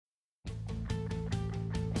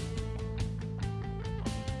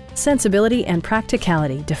Sensibility and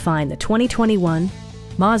practicality define the 2021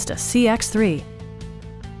 Mazda CX-3.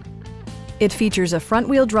 It features a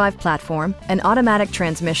front-wheel drive platform, an automatic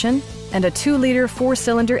transmission, and a 2-liter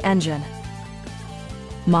 4-cylinder engine.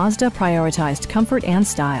 Mazda prioritized comfort and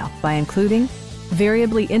style by including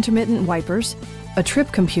variably intermittent wipers, a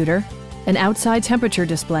trip computer, an outside temperature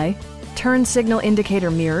display, turn signal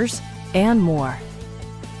indicator mirrors, and more.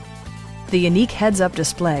 The unique heads-up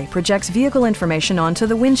display projects vehicle information onto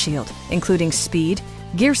the windshield, including speed,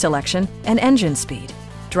 gear selection, and engine speed.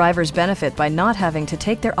 Drivers benefit by not having to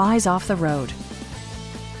take their eyes off the road.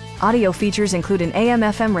 Audio features include an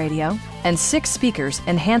AM/FM radio and 6 speakers,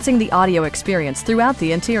 enhancing the audio experience throughout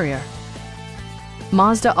the interior.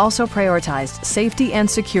 Mazda also prioritized safety and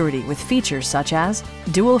security with features such as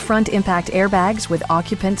dual front impact airbags with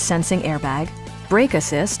occupant sensing airbag, brake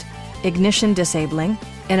assist, ignition disabling,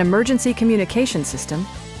 an emergency communication system,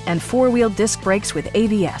 and 4-wheel disc brakes with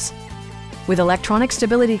ABS. With electronic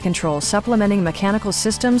stability control supplementing mechanical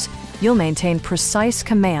systems, you'll maintain precise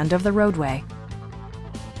command of the roadway.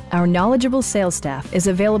 Our knowledgeable sales staff is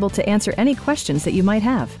available to answer any questions that you might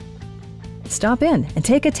have. Stop in and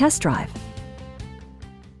take a test drive.